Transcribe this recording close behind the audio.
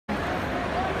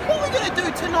gonna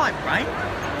do tonight, Brain?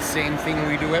 Same thing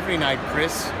we do every night,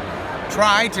 Chris.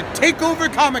 Try to take over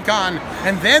Comic-Con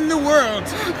and then the world.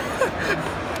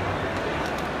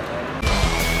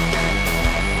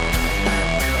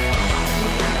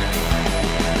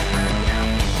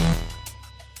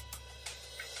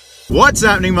 What's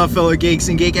happening, my fellow geeks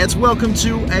and geekettes? Welcome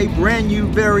to a brand new,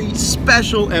 very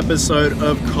special episode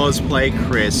of Cosplay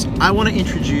Chris. I want to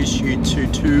introduce you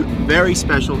to two very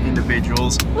special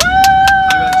individuals. Woo!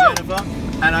 I got Jennifer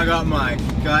and I got Mike.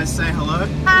 Guys, say hello.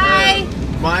 Hi.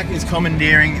 Mike is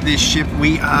commandeering this ship.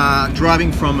 We are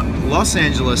driving from Los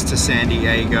Angeles to San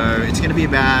Diego. It's going to be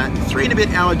about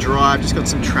 3.5-hour drive. Just got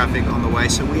some traffic on the way,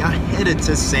 so we are headed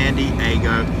to San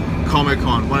Diego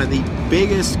Comic-Con, one of the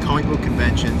biggest comic book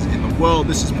conventions in the world.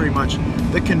 This is pretty much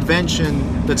the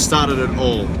convention that started it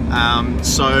all.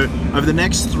 So over the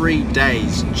next 3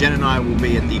 days, Jen and I will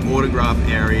be at the autograph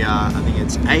area. I think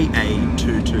it's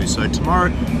AA22. So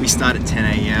tomorrow we start at 10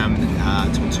 a.m.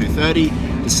 till 2:30.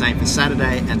 The same for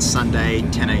Saturday and Sunday,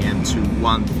 10 a.m. to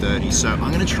 1:30. So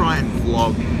I'm going to try and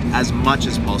vlog as much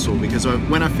as possible, because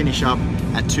when I finish up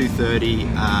at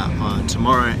 2:30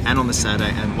 tomorrow and on the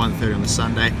Saturday and 1:30 on the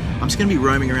Sunday, I'm just going to be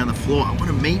roaming around the floor. I want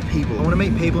to meet people. I want to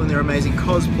meet people in their amazing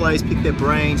cosplays, pick their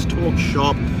brains, talk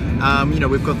shop. You know,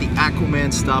 we've got the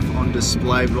Aquaman stuff on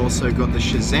display. We've also got the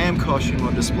Shazam costume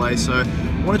on display. So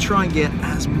I want to try and get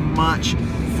as much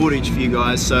footage for you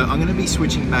guys. So I'm going to be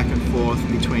switching back and forth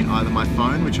between either my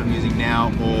phone, which I'm using now,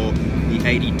 or the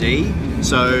 80D.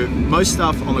 So most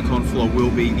stuff on the con floor will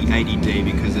be the 80D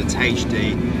because it's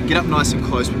HD. Get up nice and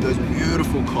close with those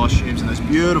beautiful costumes and those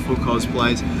beautiful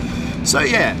cosplays. So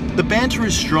yeah, the banter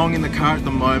is strong in the car at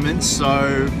the moment.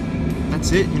 So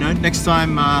that's it. You know, next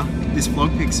time this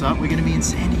vlog picks up, we're going to be in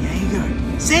San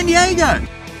Diego. San Diego!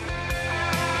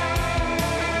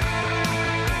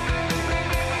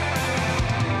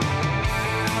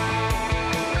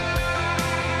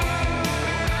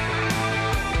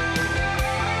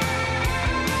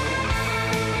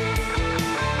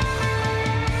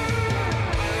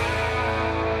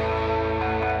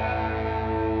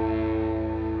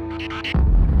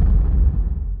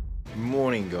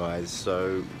 Morning, guys.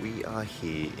 So we are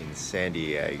here in San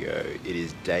Diego. It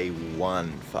is day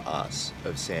one for us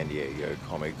of San Diego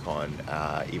Comic-Con,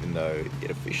 even though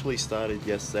it officially started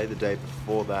yesterday. The day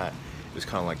before that, it was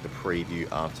kind of like the preview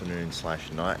afternoon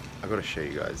 / night. I gotta show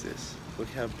you guys this. Look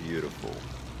how beautiful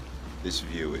this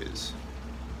view is.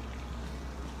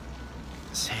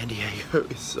 San Diego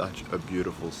is such a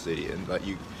beautiful city, and like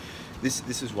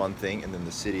this is one thing, and then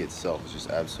the city itself is just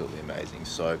absolutely amazing.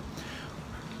 So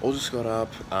all just got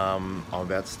up. I'm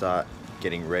about to start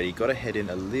getting ready. Got to head in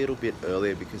a little bit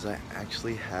earlier because I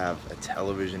actually have a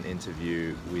television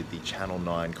interview with the Channel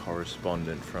 9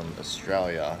 correspondent from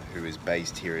Australia, who is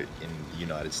based here in the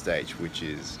United States, which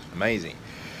is amazing.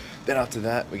 Then after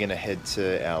that, we're gonna head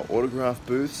to our autograph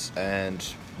booths,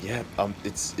 and yeah,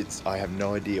 I have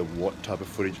no idea what type of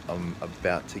footage I'm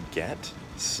about to get.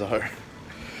 So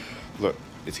look,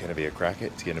 it's going to be a cracker.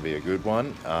 It's going to be a good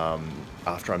one.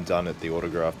 After I'm done at the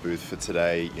autograph booth for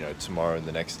today, you know, tomorrow and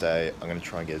the next day, I'm going to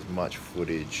try and get as much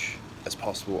footage as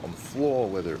possible on the floor,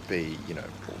 whether it be, you know,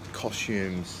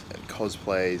 costumes and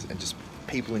cosplays and just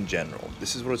people in general.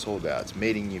 This is what it's all about. It's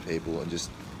meeting new people and just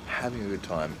having a good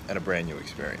time and a brand new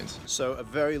experience. So a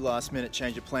very last minute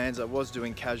change of plans. I was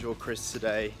doing casual Chris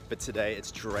today, but today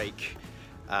it's Drake.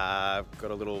 Got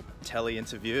a little telly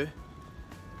interview.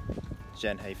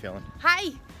 Jen, how you feeling?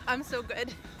 Hi, I'm so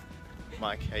good.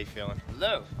 Mike, how you feeling?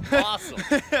 Hello. Awesome.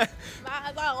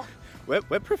 Well,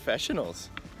 We're professionals.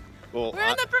 Well, we're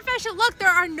in the profession. Look, there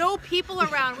are no people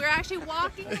around. We're actually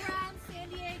walking around San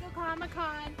Diego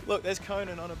Comic-Con. Look, there's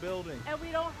Conan on a building. And we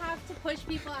don't have to push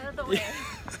people out of the way.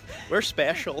 We're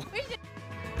special.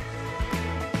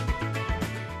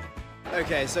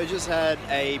 Okay, so just had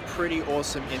a pretty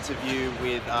awesome interview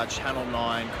with Channel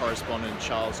 9 correspondent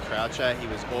Charles Croucher. He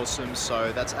was awesome.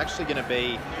 So that's actually going to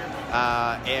be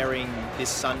airing this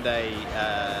Sunday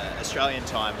Australian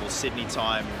time, or Sydney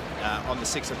time, on the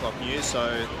 6 o'clock news.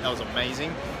 So that was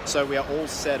amazing. So we are all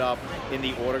set up in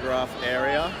the autograph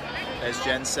area. There's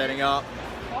Jen setting up.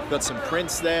 Got some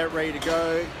prints there ready to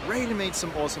go, ready to meet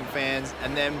some awesome fans.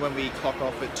 And then when we clock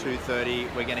off at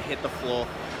 2:30, we're going to hit the floor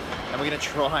and we're going to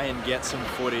try and get some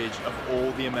footage of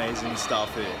all the amazing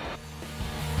stuff here.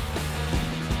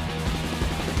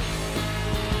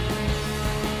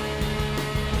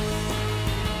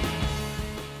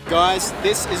 Guys,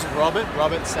 this is Robert.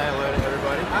 Robert, say hello to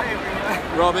everybody. Hi,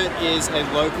 everyone. Robert is a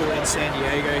local in San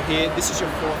Diego here. This is your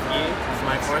 4th year. It's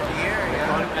my 4th year,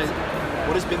 yeah.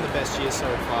 What has been the best year so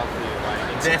far for you? Like,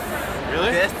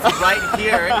 Really? This right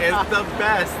here is the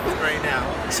best right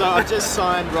now. So I just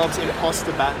signed Rob's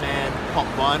Imposter Batman pop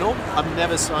vinyl. I've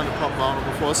never signed a pop vinyl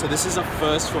before, so this is a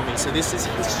first for me. So this is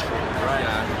history right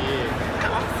here.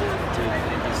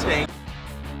 Thank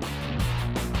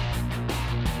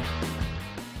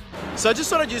So I just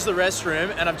thought I'd use the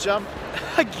restroom, and I've jumped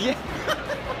again.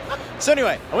 So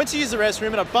anyway, I went to use the restroom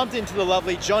and I bumped into the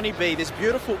lovely Johnny B, this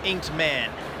beautiful inked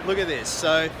man. Look at this.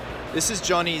 So this is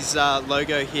Johnny's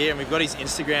logo here, and we've got his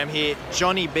Instagram here,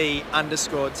 Johnny B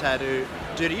 _tattoo.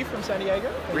 Dude, are you from San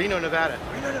Diego? Reno, Nevada.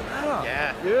 Reno, Nevada.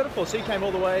 Yeah. Beautiful. So you came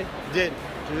all the way? Did.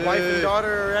 Dude. Wife and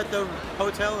daughter are at the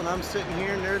hotel, and I'm sitting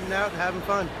here nerding out, having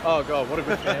fun. Oh God, what a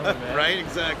good family, man. Right,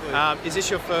 exactly. Is this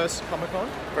your first Comic-Con?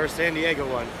 First San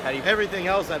Diego one. How do you... Everything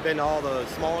else, I've been to all the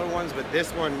smaller ones, but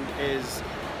this one is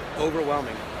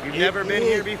overwhelming. You've never been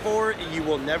here before, you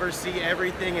will never see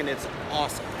everything, and it's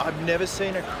awesome. I've never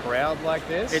seen a crowd like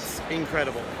this. It's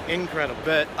incredible, incredible.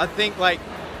 But I think like,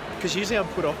 because usually I'm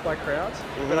put off by crowds,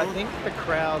 but I think the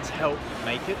crowds help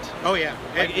make it. Oh yeah,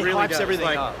 Like, it really hypes does. everything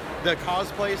like, up. The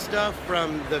cosplay stuff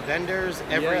from the vendors,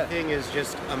 everything is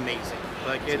just amazing.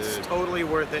 Like, it's totally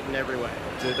worth it in every way.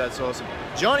 Dude, that's awesome.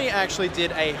 Johnny actually did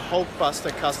a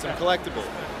Hulkbuster custom collectible.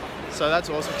 So that's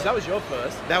awesome, because that was your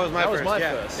first. That was my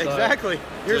first. So, exactly.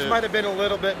 Yours dude. might have been a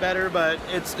little bit better, but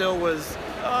it still was,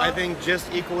 I think,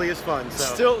 just equally as fun.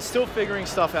 So. Still figuring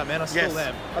stuff out, man. I still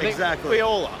am. I think exactly. we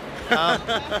all are.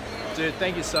 Dude,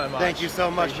 thank you so much. Thank you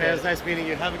so much, Appreciate man. It's nice meeting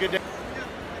you. Have a good day.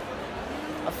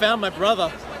 I found my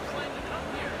brother,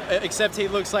 except he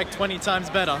looks like 20 times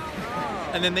better.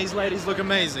 And then these ladies look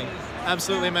amazing.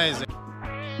 Absolutely amazing.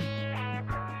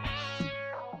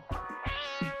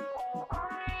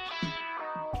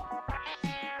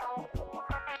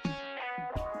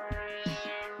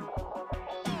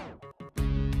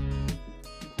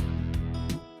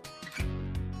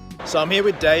 So I'm here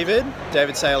with David.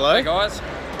 David, say hello. Hey guys.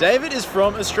 David is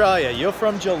from Australia. You're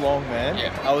from Geelong, man.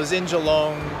 Yeah. I was in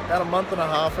Geelong about a month and a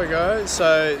half ago.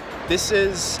 So this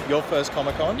is your first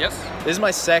Comic-Con? Yes. This is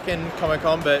my second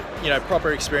Comic-Con, but you know,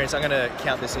 proper experience. I'm gonna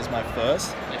count this as my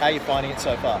first. Yeah. How are you finding it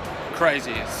so far?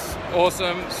 Crazy. It's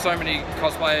awesome. So many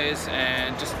cosplayers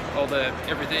and just all the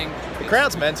everything. The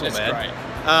crowd's mental, it's man. Great.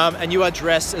 And you are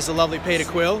dressed as the lovely Peter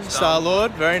Quill,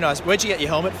 Star-Lord. Very nice. Where'd you get your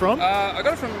helmet from? I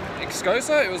got it from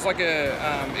Excosa. It was like a,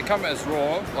 it came as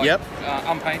raw, like,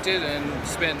 unpainted, and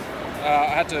spent.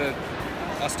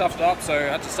 I stuffed it up, so I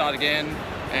had to start again.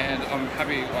 And I'm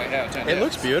happy like how it turned out. It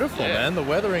looks beautiful, Yeah. man. The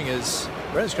weathering is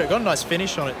great. Got a nice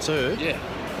finish on it too. Yeah.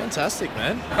 Fantastic,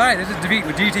 man. Hi, this is David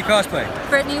with DDT Cosplay.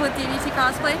 Brittany with DDT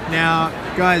Cosplay. Now,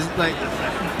 guys, like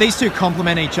these two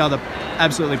complement each other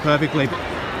absolutely perfectly. But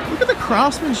look at the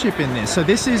craftsmanship in this. So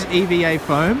this is EVA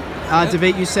foam.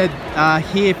 David, you said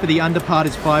here for the underpart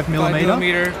is 5mm.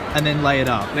 5mm. And then lay it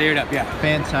up. Layered up, yeah.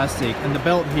 Fantastic. And the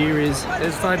belt here is...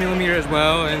 It's 5mm as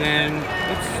well, and then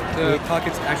the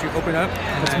pockets actually open up.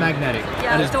 It's magnetic.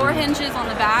 Yeah, That is door brilliant. hinges on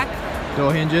the back.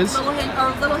 Door hinges. Little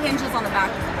hinges on the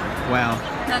back. Wow.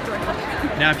 Not door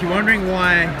hinges. Now, if you're wondering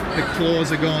why the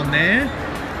claws are gone there,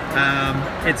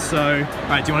 it's so...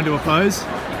 Alright, do you want to do a pose?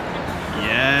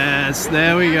 Yes,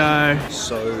 there we go.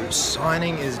 So,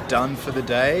 signing is done for the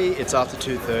day. It's after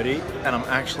 2:30, and I'm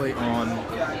actually on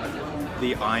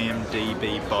the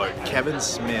IMDb boat. Kevin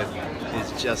Smith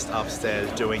is just upstairs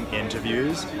doing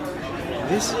interviews.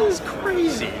 This is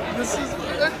crazy. This is...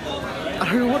 I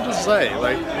don't know what to say.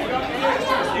 Like,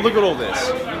 look at all this.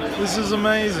 This is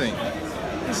amazing.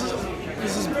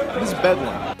 This is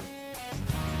bedlam.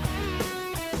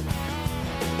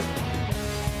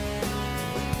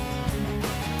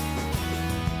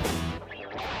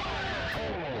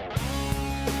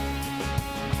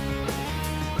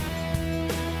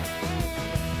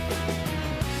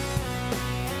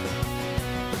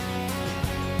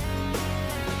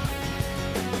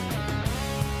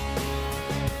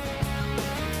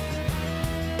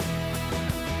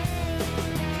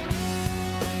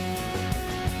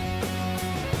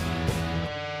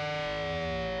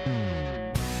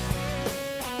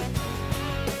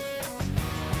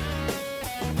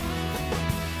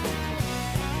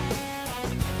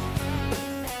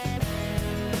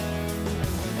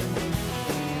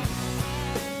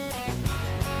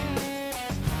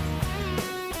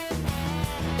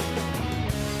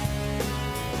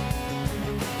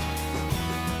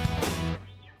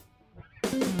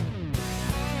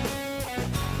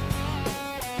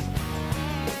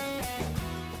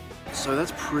 So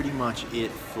that's pretty much it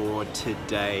for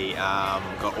today.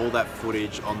 Got all that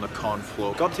footage on the con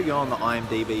floor. Got to go on the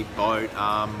IMDb boat.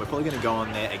 We're probably going to go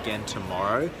on there again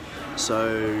tomorrow.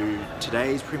 So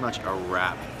today's pretty much a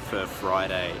wrap for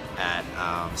Friday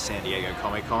at San Diego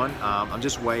Comic-Con. I'm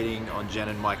just waiting on Jen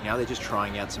and Mike now. They're just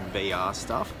trying out some VR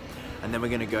stuff. And then we're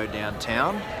gonna go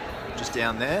downtown, just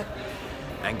down there,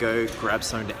 and go grab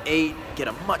something to eat, get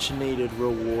a much needed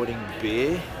rewarding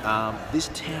beer. This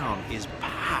town is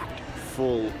packed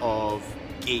full of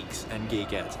geeks and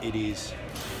geekettes. It is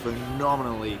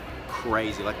phenomenally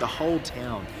crazy. Like the whole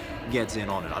town gets in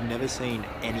on it. I've never seen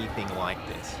anything like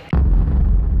this.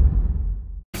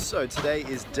 So today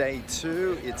is day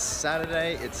 2. It's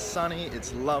Saturday, it's sunny,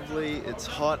 it's lovely, it's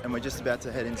hot, and we're just about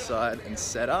to head inside and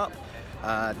set up.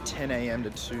 10 a.m. to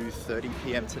 2:30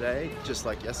 p.m. today, just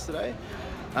like yesterday.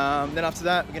 Then after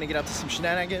that, we're gonna get up to some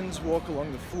shenanigans, walk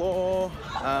along the floor.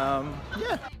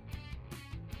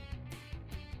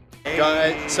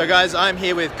 Yeah. So guys, I'm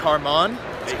here with Carmon.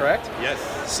 That's correct? Yes.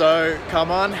 So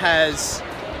Carmon has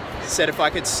said if I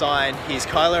could sign his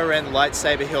Kylo Ren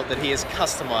lightsaber hilt that he has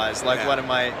customized, like one of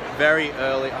my very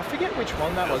early, I forget which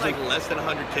one that was. Like less than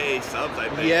 100K subs, I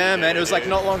think. Yeah, man, it was like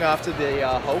not long after the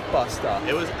Hulkbuster.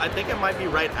 It was, I think it might be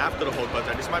right after the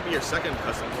Hulkbuster. This might be your second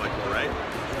custom collectible, right?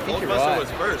 Hulkbuster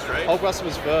was first, right? Hulkbuster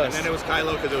was first. And then it was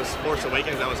Kylo because it was Force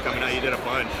Awakens that was coming out. You did a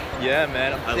bunch. Yeah,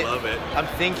 man. I love it. I'm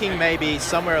thinking maybe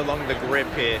somewhere along the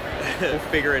grip here, we'll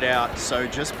figure it out. So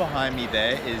just behind me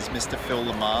there is Mr. Phil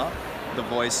Lamar, the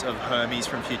voice of Hermes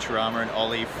from Futurama and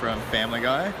Ollie from Family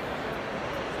Guy.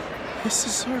 This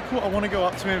is so cool. I want to go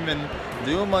up to him and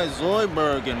do my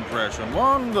Zoidberg impression.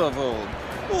 Wonderful.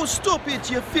 Oh, stop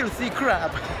it, you filthy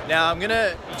crap. Now I'm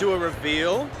gonna do a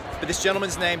reveal, but this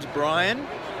gentleman's name's Brian,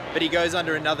 but he goes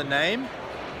under another name.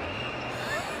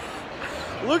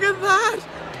 Look at that!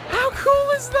 How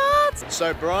cool is that?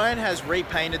 So Brian has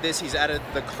repainted this. He's added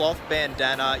the cloth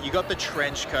bandana. You got the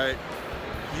trench coat.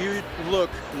 You look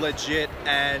legit,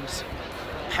 and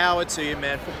power to you,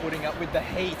 man, for putting up with the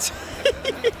heat.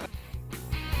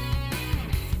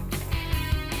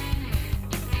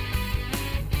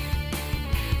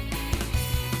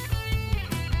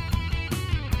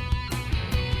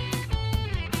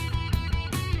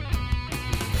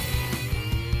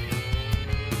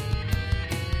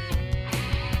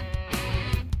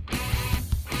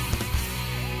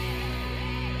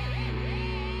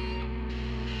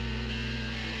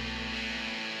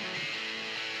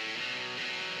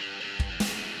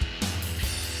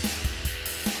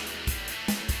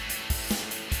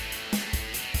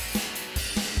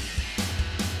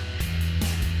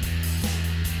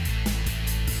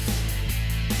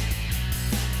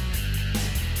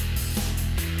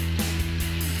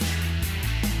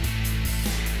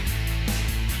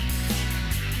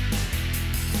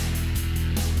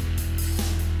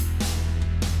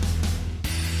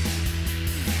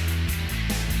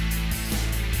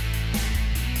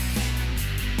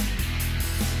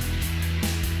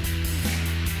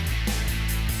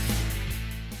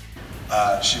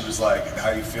 She was like, how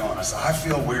are you feeling? I said, I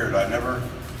feel weird. I never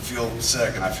feel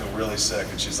sick, and I feel really sick.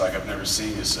 And she's like, I've never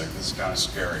seen you sick. This is kind of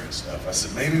scary and stuff. I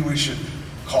said, maybe we should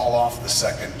call off the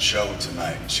second show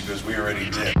tonight. She goes, we already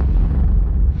did.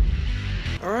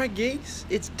 All right, geeks,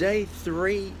 it's day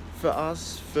 3 for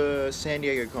us for San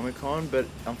Diego Comic-Con, but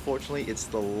unfortunately it's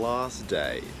the last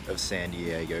day of San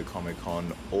Diego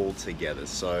Comic-Con altogether.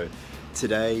 So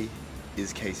today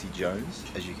is Casey Jones,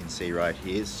 as you can see right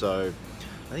here. So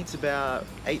I think it's about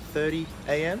 8:30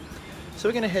 a.m. So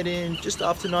we're gonna head in just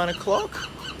after 9 o'clock.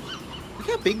 Look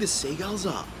how big the seagulls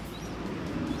are.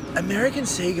 American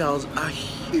seagulls are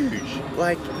huge.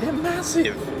 Like, they're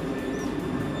massive.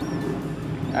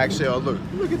 Actually, oh look,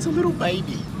 it's a little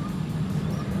baby.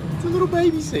 It's a little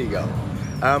baby seagull.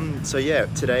 So yeah,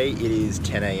 today it is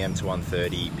 10 a.m. to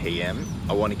 1:30 p.m.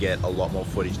 I want to get a lot more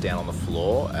footage down on the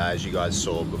floor. As you guys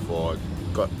saw before,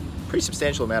 got pretty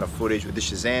substantial amount of footage with the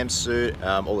Shazam suit,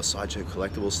 all the Sideshow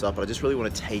collectible stuff, but I just really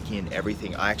want to take in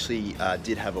everything. I actually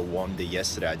did have a wander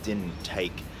yesterday. I didn't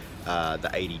take the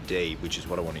 80D, which is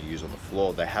what I want to use on the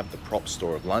floor. They have the prop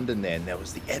store of London there, and there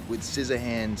was the Edward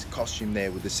Scissorhands costume there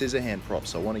with the Scissorhand props.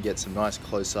 So I want to get some nice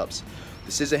close-ups.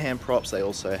 The Scissorhand props, they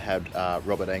also had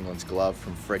Robert Englund's glove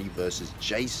from Freddy vs.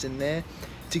 Jason there.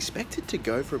 It's expected to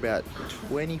go for about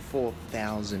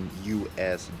 $24,000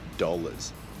 US.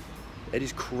 It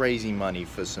is crazy money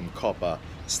for some copper,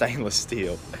 stainless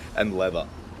steel, and leather.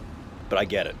 But I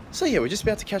get it. So yeah, we're just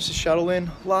about to catch the shuttle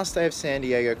in. Last day of San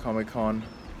Diego Comic-Con.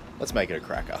 Let's make it a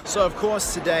cracker. So of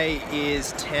course today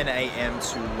is 10 a.m.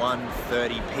 to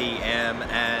 1:30 p.m.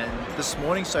 and this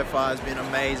morning so far has been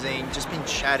amazing. Just been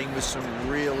chatting with some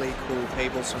really cool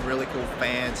people, some really cool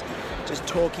fans. Just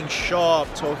talking shop,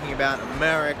 talking about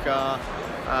America.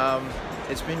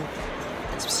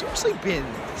 It's it's seriously been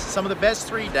some of the best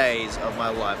 3 days of my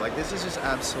life. Like, this is just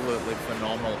absolutely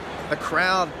phenomenal. The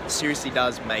crowd seriously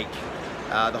does make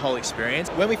the whole experience.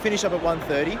 When we finish up at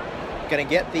 1:30, gonna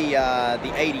get the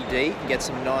ADD and get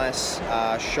some nice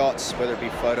shots, whether it be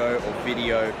photo or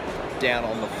video, down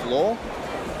on the floor.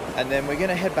 And then we're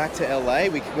gonna head back to LA.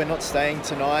 We're not staying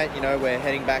tonight, you know, we're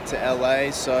heading back to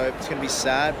LA, so it's gonna be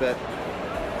sad, but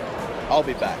I'll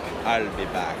be back. I'll be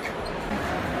back.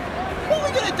 What are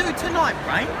we gonna do tonight,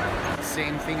 Brain?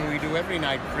 Same thing we do every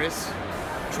night, Chris.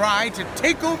 Try to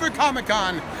take over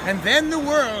Comic-Con and then the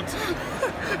world.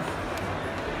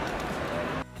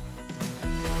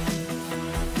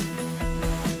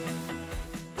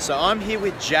 So I'm here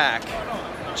with Jack.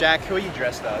 Jack, who are you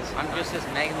dressed as? I'm dressed as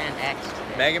Mega Man X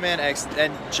today. Mega Man X,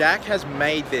 and Jack has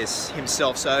made this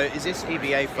himself. So is this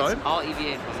EVA foam? It's all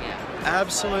EVA foam, yeah.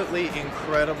 Absolutely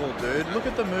incredible, dude. Look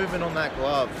at the movement on that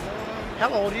glove. How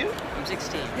old are you? I'm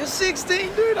 16. You're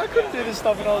 16, dude. I couldn't do this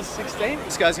stuff when I was 16.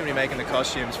 This guy's gonna be making the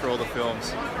costumes for all the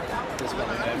films.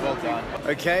 Well done.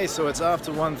 Okay, so it's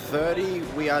after 1:30.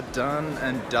 We are done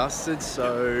and dusted.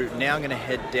 So now I'm gonna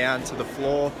head down to the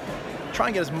floor, try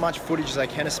and get as much footage as I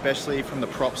can, especially from the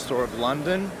prop store of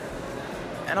London.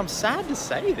 And I'm sad to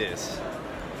say this,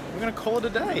 we're gonna call it a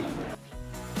day.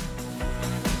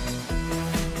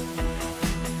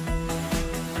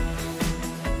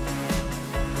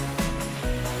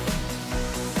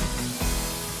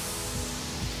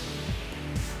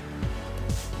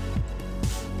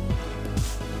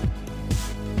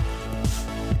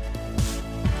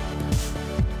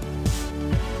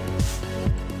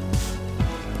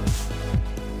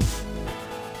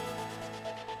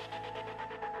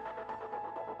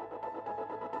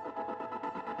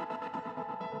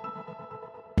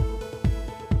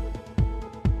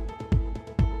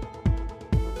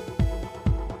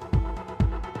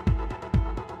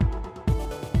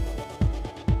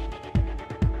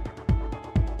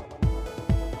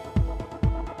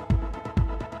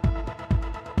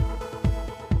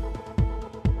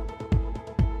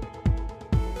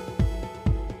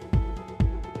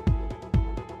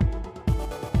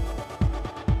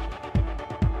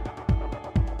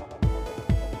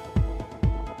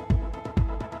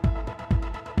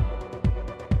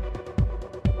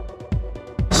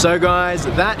 So guys,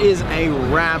 that is a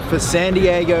wrap for San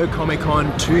Diego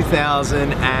Comic-Con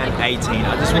 2018.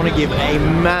 I just want to give a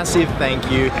massive thank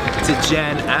you to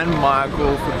Jen and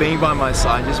Michael for being by my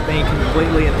side, just being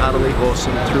completely and utterly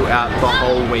awesome throughout the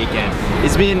whole weekend.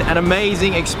 It's been an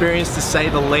amazing experience to say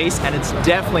the least, and it's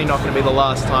definitely not going to be the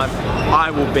last time I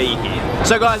will be here.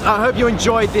 So guys, I hope you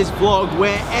enjoyed this vlog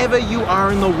wherever you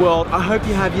are in the world. I hope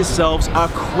you have yourselves a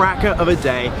cracker of a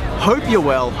day. Hope you're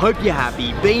well, hope you're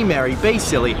happy, be merry, be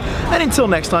silly. And until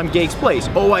next time, geeks, please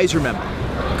always remember,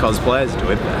 cosplayers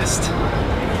do it best.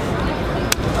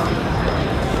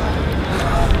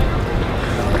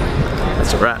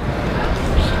 That's a wrap.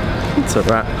 It's a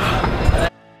wrap.